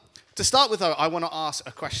To start with, though, I want to ask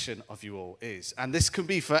a question of you all and this can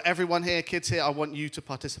be for everyone here, kids here, I want you to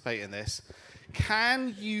participate in this.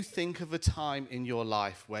 Can you think of a time in your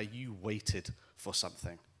life where you waited for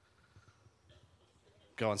something?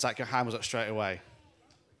 Go on, Zach, your hand was up straight away.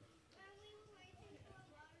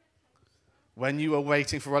 When you were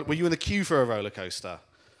waiting for, were you in the queue for a roller coaster?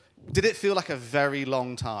 Did it feel like a very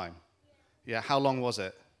long time? Yeah, how long was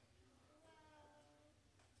it?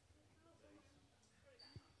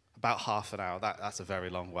 About half an hour. That's a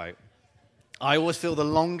very long wait. I always feel the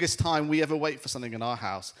longest time we ever wait for something in our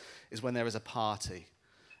house is when there is a party.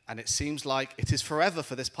 And it seems like it is forever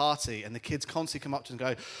for this party, and the kids constantly come up to us and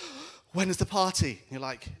go, when is the party? And you're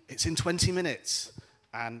like, it's in 20 minutes.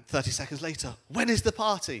 And 30 seconds later, when is the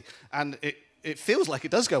party? And it feels like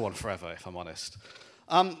it does go on forever, if I'm honest.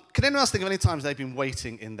 Can anyone else think of any times they've been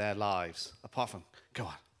waiting in their lives? Apart from, go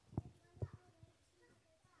on.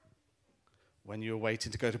 When you were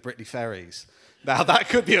waiting to go to Brittany Ferries. Now, that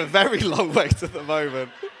could be a very long wait at the moment.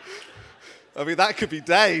 I mean, that could be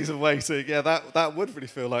days of waiting. Yeah, that would really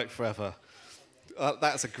feel like forever.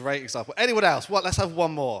 That's a great example. Anyone else? Let's have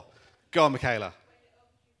one more. Go on, Michaela.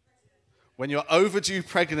 When you're overdue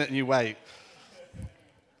pregnant and you wait.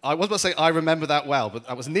 I was about to say I remember that well, but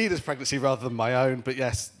that was Nina's pregnancy rather than my own. But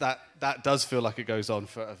yes, that does feel like it goes on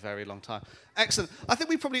for a very long time. Excellent. I think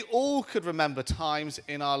we probably all could remember times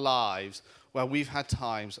in our lives where we've had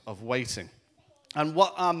times of waiting. And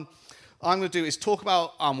what I'm going to do is talk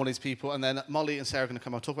about one of these people, and then Molly and Sarah are going to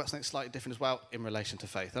come and talk about something slightly different as well in relation to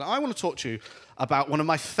faith. And I want to talk to you about one of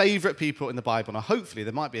my favourite people in the Bible. Now, hopefully,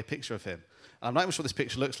 there might be a picture of him. And I'm not even sure what this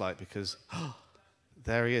picture looks like because,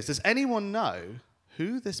 there he is. Does anyone know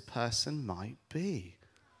who this person might be?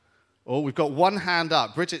 Oh, we've got one hand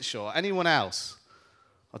up. Bridget Shaw. Anyone else?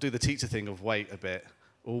 I'll do the teacher thing of wait a bit.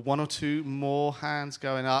 Or one or two more hands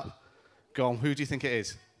going up. Go on, who do you think it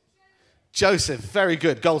is? Joseph, very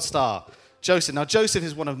good, gold star. Joseph. Now, Joseph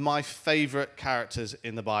is one of my favorite characters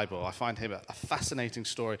in the Bible. I find him a fascinating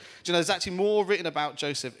story. Do you know, there's actually more written about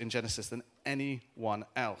Joseph in Genesis than anyone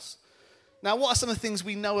else. Now, what are some of the things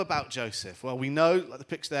we know about Joseph? Well, we know, like the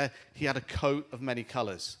picture there, he had a coat of many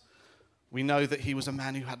colors. We know that he was a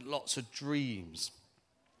man who had lots of dreams.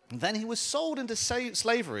 And then he was sold into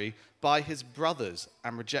slavery by his brothers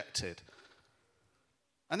and rejected.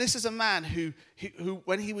 And this is a man who,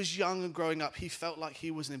 when he was young and growing up, he felt like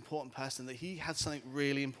he was an important person, that he had something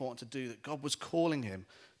really important to do, that God was calling him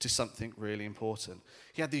to something really important.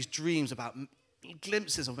 He had these dreams about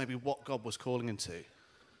glimpses of maybe what God was calling him to.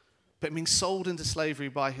 But being sold into slavery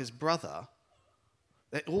by his brother,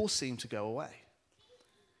 they all seemed to go away.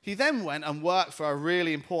 He then went and worked for a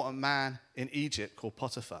really important man in Egypt called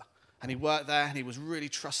Potiphar. And he worked there and he was really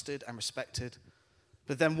trusted and respected.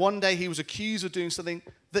 But then one day he was accused of doing something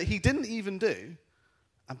that he didn't even do,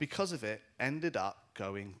 and because of it, ended up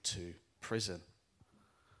going to prison.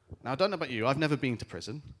 Now, I don't know about you. I've never been to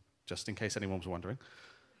prison, just in case anyone was wondering.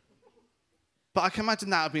 But I can imagine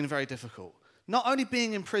that would have been very difficult. Not only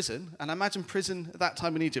being in prison, and I imagine prison at that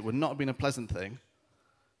time in Egypt would not have been a pleasant thing,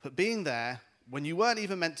 but being there when you weren't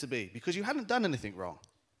even meant to be, because you hadn't done anything wrong.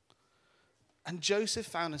 And Joseph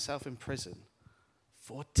found himself in prison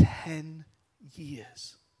for 10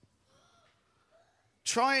 years.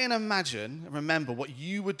 Try and imagine and remember what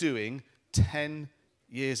you were doing 10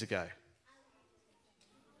 years ago.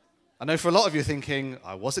 I know for a lot of you thinking,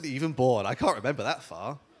 I wasn't even born. I can't remember that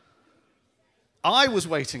far. I was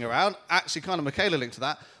waiting around. Actually, kind of Michaela linked to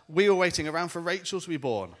that. We were waiting around for Rachel to be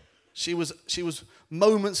born. She was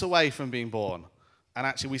moments away from being born. And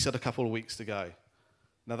actually, we said a couple of weeks to go.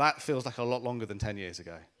 Now, that feels like a lot longer than 10 years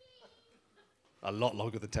ago. A lot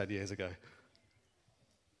longer than 10 years ago.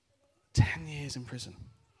 10 years in prison.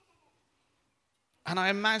 And I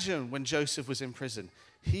imagine when Joseph was in prison,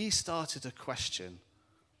 he started to question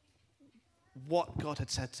what God had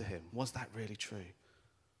said to him. Was that really true?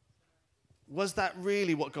 Was that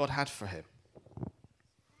really what God had for him?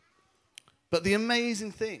 But the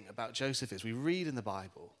amazing thing about Joseph is we read in the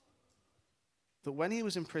Bible that when he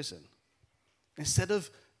was in prison, instead of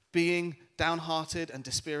being downhearted and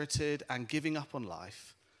dispirited and giving up on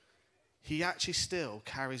life, he actually still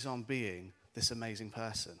carries on being this amazing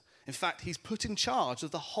person. In fact, he's put in charge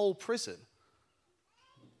of the whole prison.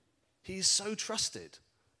 He's so trusted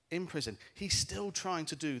in prison. He's still trying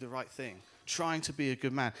to do the right thing, trying to be a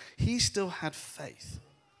good man. He still had faith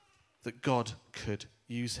that God could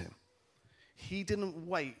use him. He didn't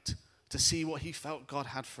wait to see what he felt God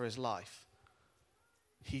had for his life.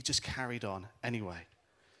 He just carried on anyway.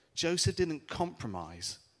 Joseph didn't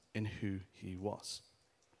compromise in who he was.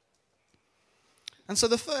 And so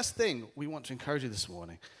the first thing we want to encourage you this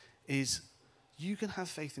morning is you can have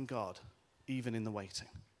faith in God even in the waiting.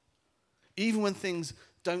 Even when things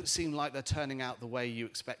don't seem like they're turning out the way you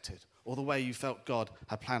expected or the way you felt God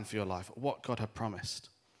had planned for your life or what God had promised.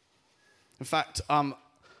 In fact,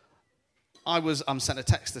 I was sent a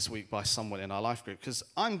text this week by someone in our life group because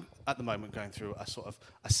I'm at the moment going through a sort of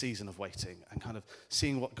a season of waiting and kind of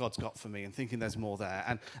seeing what God's got for me and thinking there's more there.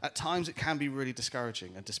 And at times it can be really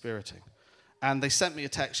discouraging and dispiriting. And they sent me a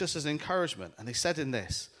text just as an encouragement. And they said in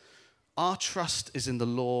this, "Our trust is in the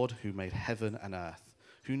Lord who made heaven and earth,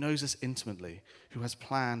 who knows us intimately, who has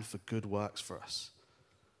planned for good works for us."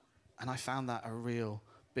 And I found that a real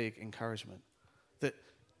big encouragement, that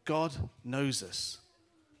God knows us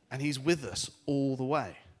and he's with us all the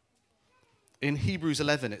way. In Hebrews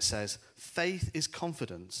 11 it says, "Faith is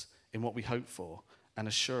confidence in what we hope for and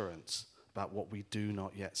assurance about what we do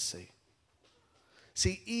not yet see."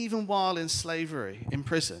 See, even while in slavery, in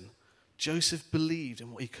prison, Joseph believed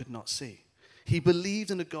in what he could not see. He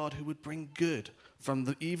believed in a God who would bring good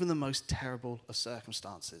from even the most terrible of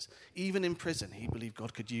circumstances. Even in prison, he believed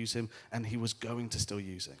God could use him, and he was going to still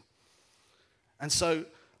use him. And so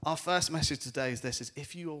our first message today is this, is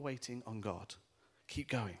if you are waiting on God, keep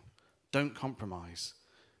going. Don't compromise.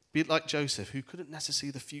 Be like Joseph, who couldn't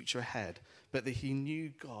necessarily see the future ahead, but that he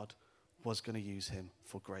knew God was going to use him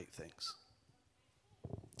for great things.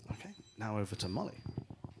 Okay, now over to Molly.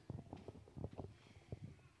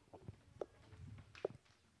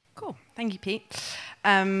 Cool. Thank you, Pete.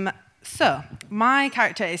 So my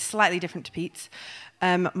character is slightly different to Pete's.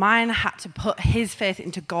 Mine had to put his faith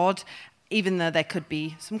into God, even though there could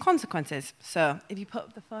be some consequences. So if you put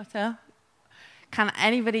up the photo, can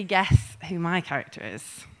anybody guess who my character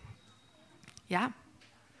is? Yeah?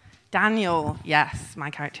 Daniel. Yes, my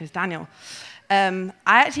character is Daniel. I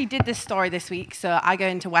actually did this story this week, so I go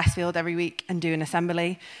into Westfield every week and do an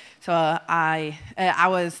assembly. So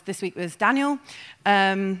this week was Daniel.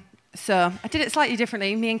 So I did it slightly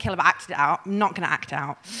differently. Me and Caleb acted it out. I'm not going to act it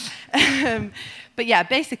out. But yeah,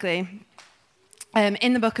 basically,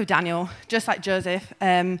 in the book of Daniel, just like Joseph,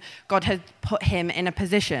 God had put him in a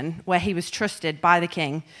position where he was trusted by the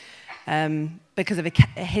king because of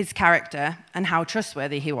his character and how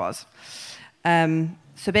trustworthy he was.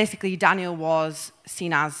 So basically, Daniel was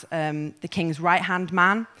seen as the king's right-hand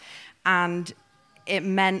man, and it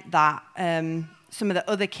meant that some of the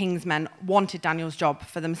other king's men wanted Daniel's job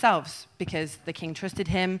for themselves because the king trusted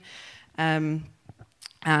him,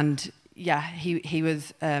 and yeah,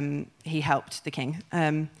 he helped the king.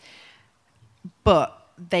 But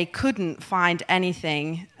they couldn't find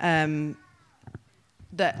anything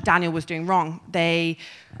that Daniel was doing wrong. They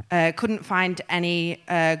couldn't find any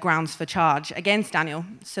grounds for charge against Daniel.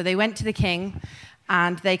 So they went to the king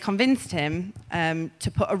and they convinced him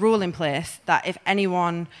to put a rule in place that if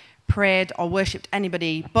anyone prayed or worshipped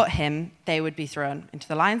anybody but him, they would be thrown into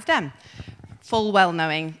the lion's den. Full well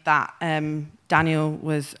knowing that Daniel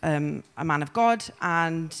was a man of God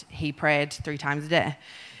and he prayed 3 times a day.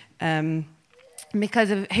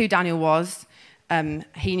 Because of who Daniel was,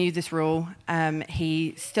 he knew this rule.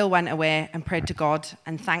 He still went away and prayed to God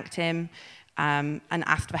and thanked him and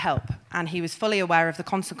asked for help. And he was fully aware of the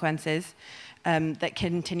consequences that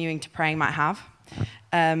continuing to praying might have.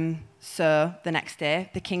 So the next day,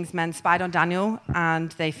 the king's men spied on Daniel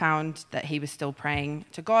and they found that he was still praying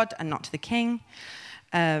to God and not to the king.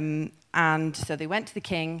 And so they went to the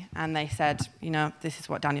king and they said, this is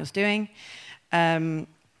what Daniel's doing.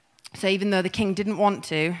 So even though the king didn't want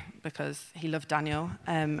to, because he loved Daniel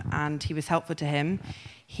and he was helpful to him,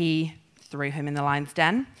 he threw him in the lion's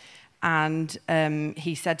den. And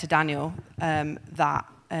he said to Daniel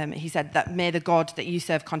he said that may the God that you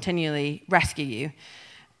serve continually rescue you.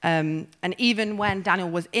 And even when Daniel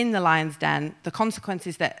was in the lion's den, the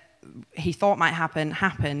consequences that he thought might happen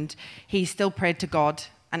happened. He still prayed to God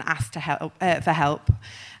and asked for help.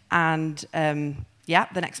 And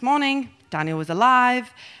the next morning, Daniel was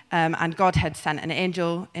alive, and God had sent an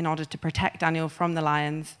angel in order to protect Daniel from the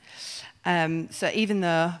lions. So even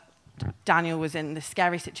though Daniel was in this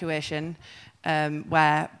scary situation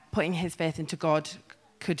where putting his faith into God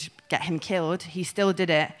could get him killed, he still did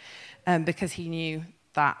it because he knew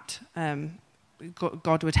that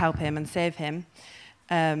God would help him and save him.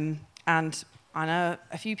 And I know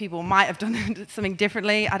a few people might have done something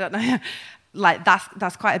differently. I don't know. Like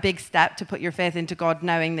that's quite a big step to put your faith into God,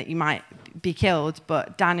 knowing that you might be killed.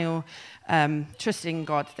 But Daniel trusted in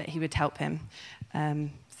God that he would help him.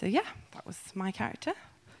 So yeah, that was my character.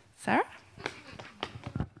 Sarah?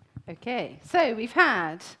 Okay, so we've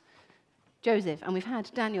had Joseph and we've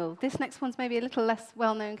had Daniel. This next one's maybe a little less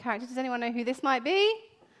well-known character. Does anyone know who this might be?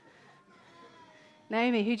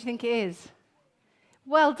 Naomi, who do you think it is?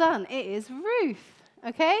 Well done. It is Ruth,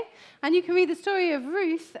 okay? And you can read the story of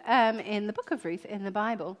Ruth in the book of Ruth in the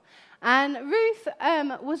Bible. And Ruth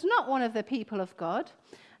was not one of the people of God.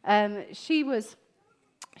 She was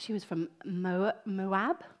from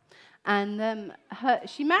Moab, and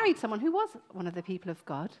she married someone who was one of the people of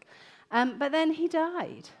God. But then he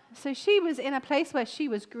died. So she was in a place where she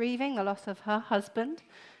was grieving the loss of her husband.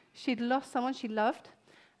 She'd lost someone she loved,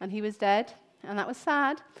 and he was dead, and that was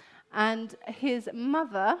sad. And his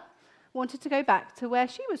mother wanted to go back to where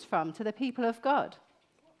she was from, to the people of God.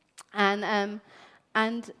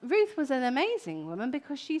 And Ruth was an amazing woman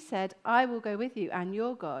because she said, I will go with you, and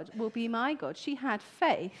your God will be my God. She had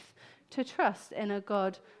faith to trust in a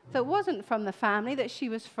God that wasn't from the family that she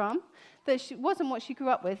was from, that wasn't what she grew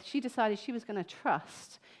up with. She decided she was going to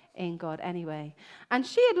trust in God anyway. And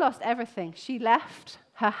she had lost everything. She left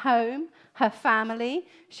her home, her family.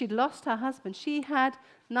 She'd lost her husband. She had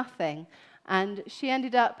nothing. And she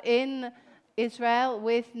ended up in Israel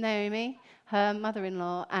with Naomi, her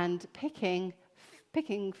mother-in-law, and picking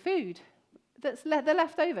food that's the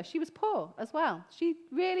leftover. She was poor as well. She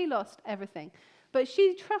really lost everything. But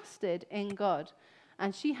she trusted in God.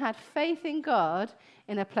 And she had faith in God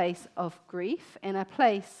in a place of grief, in a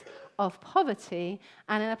place of poverty,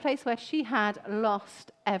 and in a place where she had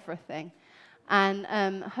lost everything. And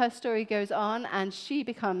her story goes on, and she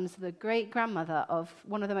becomes the great-grandmother of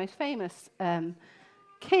one of the most famous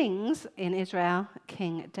kings in Israel,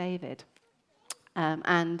 King David.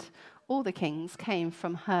 And all the kings came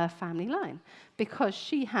from her family line because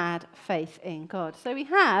she had faith in God. So we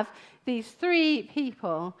have these three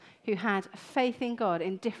people who had faith in God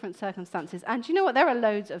in different circumstances. And do you know what? There are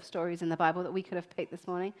loads of stories in the Bible that we could have picked this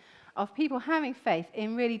morning of people having faith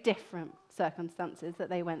in really different circumstances that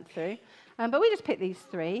they went through. But we just picked these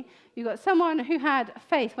three. You've got someone who had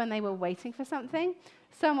faith when they were waiting for something,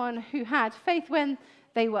 someone who had faith when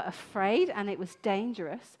they were afraid and it was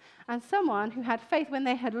dangerous, and someone who had faith when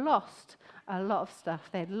they had lost a lot of stuff.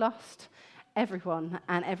 They had lost everyone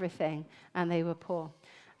and everything, and they were poor.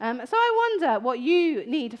 So I wonder what you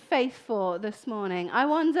need faith for this morning. I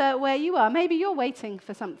wonder where you are. Maybe you're waiting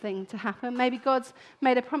for something to happen. Maybe God's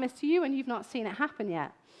made a promise to you and you've not seen it happen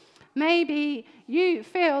yet. Maybe you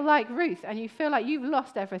feel like Ruth and you feel like you've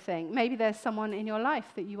lost everything. Maybe there's someone in your life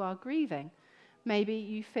that you are grieving. Maybe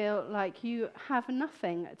you feel like you have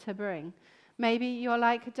nothing to bring. Maybe you're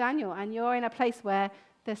like Daniel and you're in a place where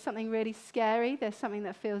there's something really scary. There's something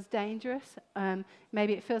that feels dangerous.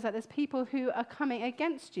 Maybe it feels like there's people who are coming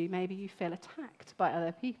against you. Maybe you feel attacked by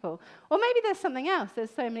other people. Or maybe there's something else.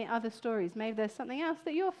 There's so many other stories. Maybe there's something else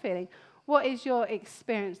that you're feeling. What is your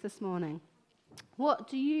experience this morning? What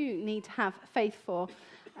do you need to have faith for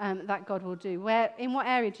that God will do? In what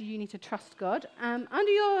area do you need to trust God?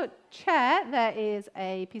 Under your chair, there is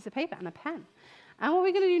a piece of paper and a pen. And what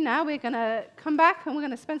we're going to do now, we're going to come back and we're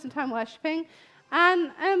going to spend some time worshiping.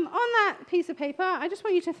 And on that piece of paper, I just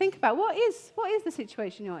want you to think about what is the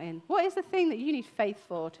situation you're in? What is the thing that you need faith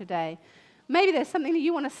for today? Maybe there's something that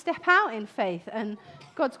you want to step out in faith, and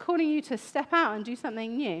God's calling you to step out and do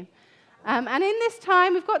something new. And in this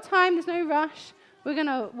time, we've got time, there's no rush. We're going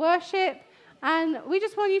to worship, and we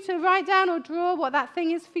just want you to write down or draw what that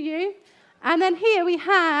thing is for you. And then here we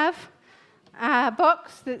have a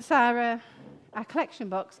box that's our collection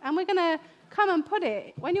box, and we're going to come and put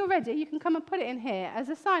it, when you're ready, you can come and put it in here as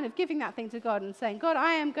a sign of giving that thing to God and saying, God,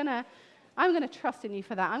 I'm going to trust in you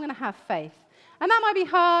for that. I'm going to have faith. And that might be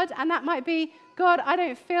hard, and that might be, God, I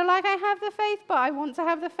don't feel like I have the faith, but I want to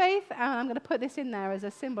have the faith, and I'm going to put this in there as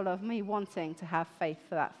a symbol of me wanting to have faith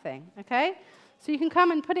for that thing, okay? So you can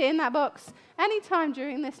come and put it in that box anytime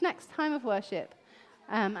during this next time of worship,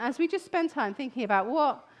 as we just spend time thinking about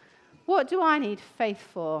what do I need faith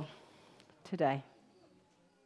for today?